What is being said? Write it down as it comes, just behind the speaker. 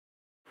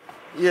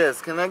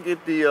Yes, can I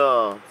get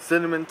the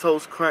Cinnamon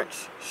Toast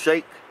Crunch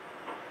Shake?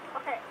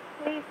 Okay,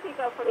 please speak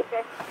up for me,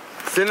 sir.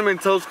 Cinnamon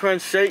Toast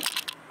Crunch Shake.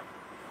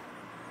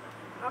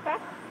 Okay.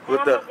 With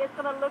And it's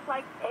going to look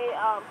like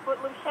a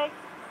Fruit Loop shake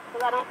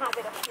because I don't have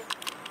it up here.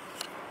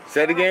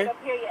 Say it again? I don't have it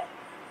up here yet.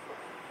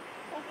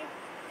 Thank you.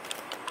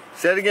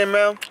 Say it again,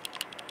 ma'am.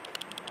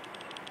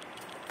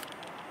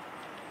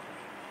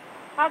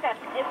 Okay.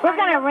 We're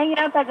going to ring it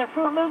up as a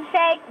Fruit Loop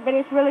shake, but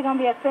it's really going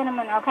to be a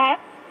cinnamon, okay?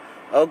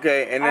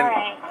 Okay, and then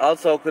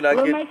also could I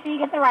we'll make sure you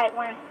get the right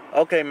one.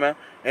 Okay, ma'am.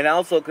 And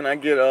also, can I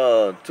get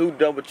 2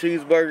 double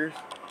cheeseburgers?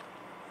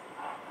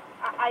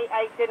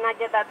 I did not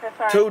get that, sir.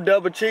 Sorry. 2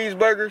 double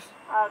cheeseburgers?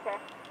 Okay.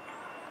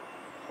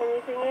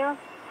 Anything else?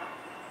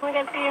 Can we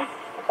get to you?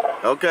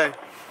 Okay.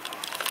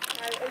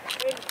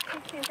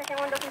 15-second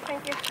window, please.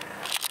 Thank you.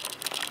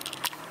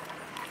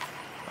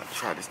 I'll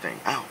try this thing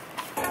out.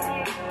 Let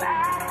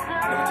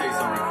me tell you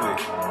something real quick.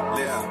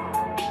 Listen.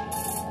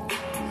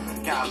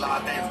 Got a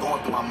lot of things going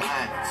through my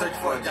mind. Search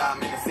for a job,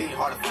 make it seem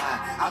hard to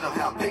find. I don't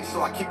have big,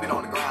 so I keep it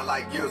on the ground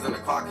like gears in the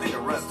car, clean the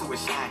rust to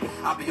its shine.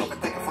 I'll be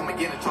overthinking from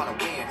beginning, trying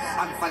to win.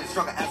 I'll be fighting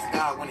struggle as a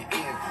God when it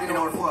ends. In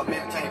order for a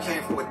man to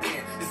change from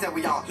within. They said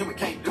we all human,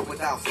 can't do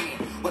without sin.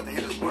 What the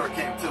hell this word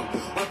came to?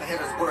 What the hell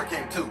this word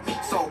came to?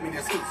 So many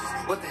excuses.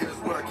 What the hell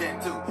this word came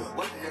to?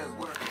 What the hell this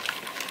word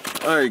came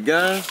to? Alright,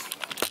 guys.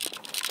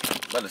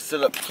 About to set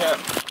up camp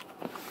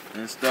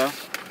and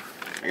stuff.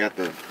 I got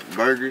the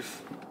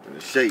burgers and the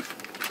shake.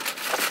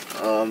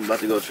 I'm about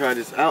to go try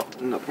this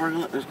out in the parking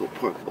lot. Let's go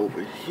park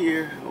over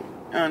here, over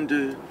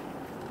yonder.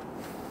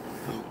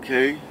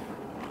 Okay.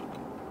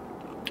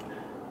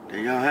 There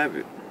y'all have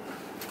it.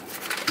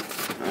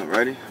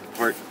 Alrighty,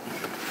 park.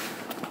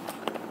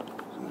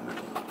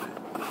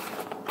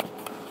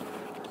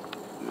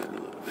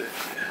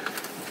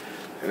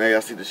 And now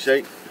y'all see the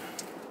shake.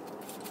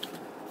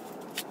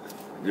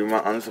 Give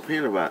my honest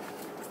opinion about it.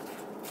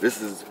 This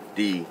is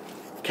the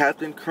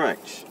Captain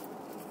Crunch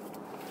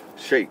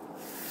shake.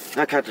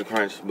 Not Captain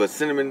Crunch, but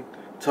Cinnamon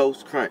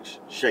Toast Crunch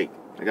shake.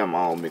 I got them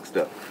all mixed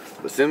up.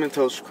 But Cinnamon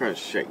Toast Crunch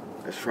shake.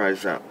 Let's try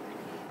this out.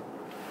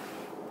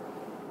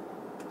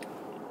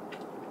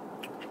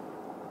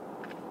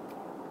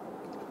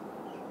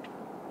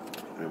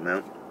 Wait a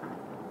minute.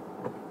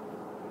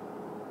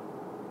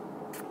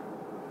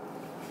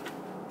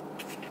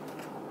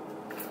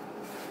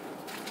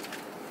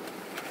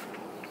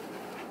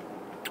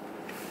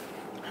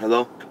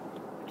 Hello?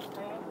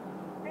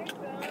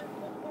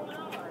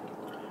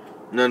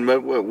 Nothing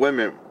but wait a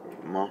minute,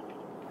 Mom.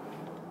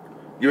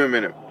 Give me a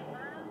minute.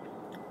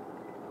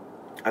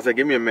 I said,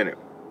 give me a minute.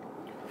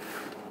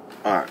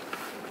 Alright.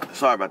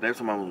 Sorry about that.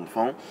 Somebody was on the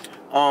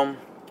phone.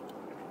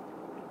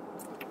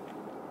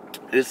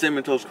 This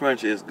Cinnamon Toast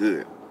Crunch is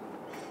good.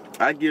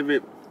 I give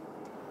it,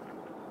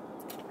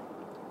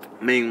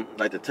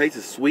 like the taste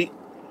is sweet.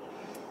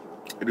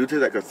 It do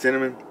taste like a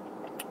cinnamon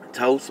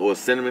toast or a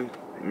cinnamon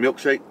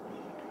milkshake.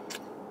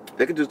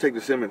 They could just take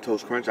the Cinnamon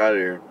Toast Crunch out of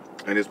there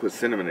and just put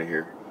cinnamon in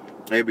here.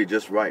 It'd be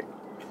just right.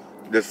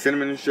 The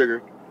cinnamon and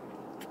sugar,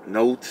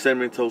 no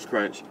Cinnamon Toast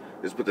Crunch.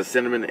 Just put the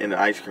cinnamon in the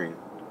ice cream.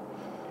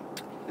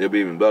 It'll be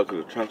even better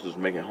because the chunks is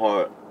making it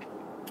hard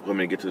for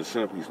me to get to the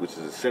centerpiece, which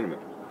is the cinnamon.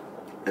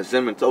 And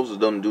cinnamon toast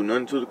doesn't do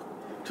nothing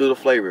to the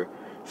flavor.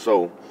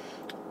 So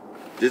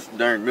this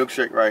darn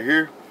milkshake right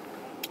here,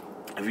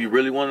 if you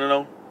really want to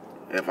know,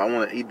 if I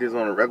want to eat this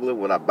on a regular,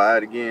 would I buy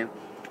it again?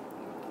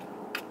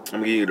 I'm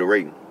gonna give you the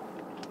rating.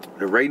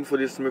 The rating for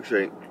this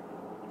milkshake,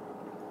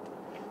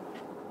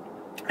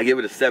 I give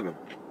it a 7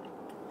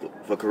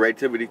 for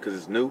creativity because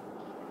it's new.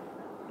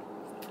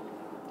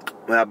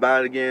 When I buy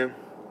it again,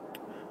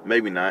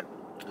 maybe not.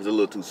 It's a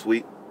little too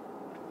sweet.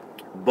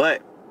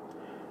 But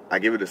I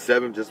give it a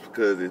 7 just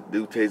because it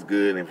do taste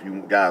good. And if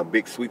you got a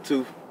big sweet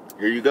tooth,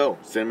 here you go.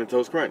 Cinnamon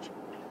Toast Crunch.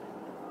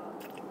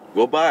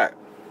 Go buy it.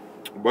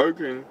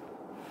 Burger King.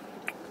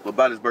 Go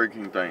buy this Burger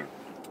King thing.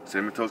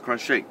 Cinnamon Toast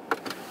Crunch shake.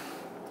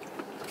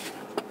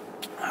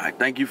 Alright,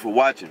 thank you for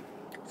watching.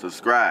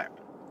 Subscribe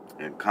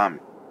and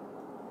comment.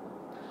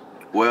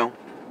 Well,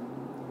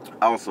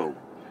 also,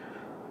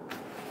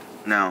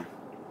 now,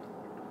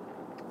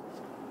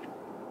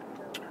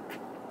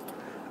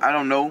 I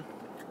don't know,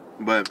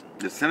 but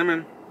the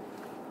cinnamon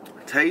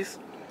taste,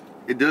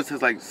 it does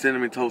taste like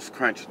Cinnamon Toast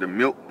Crunch, the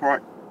milk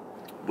part,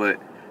 but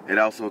it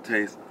also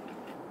tastes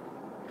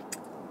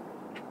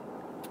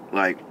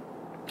like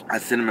a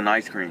cinnamon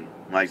ice cream,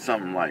 like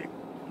something like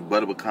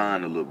butter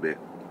pecan a little bit.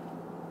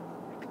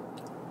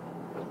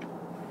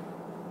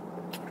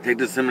 Take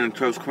the Cinnamon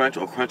Toast Crunch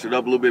or crunch it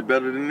up a little bit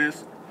better than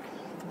this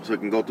so it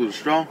can go through the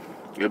straw.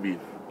 It'll be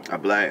a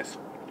blast.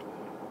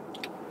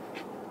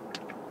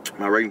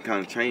 My rating kind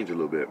of changed a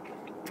little bit.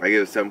 I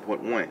gave it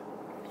 7.1.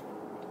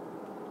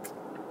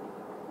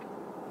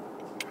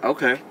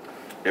 Okay,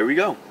 there we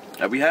go.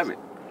 There we have it.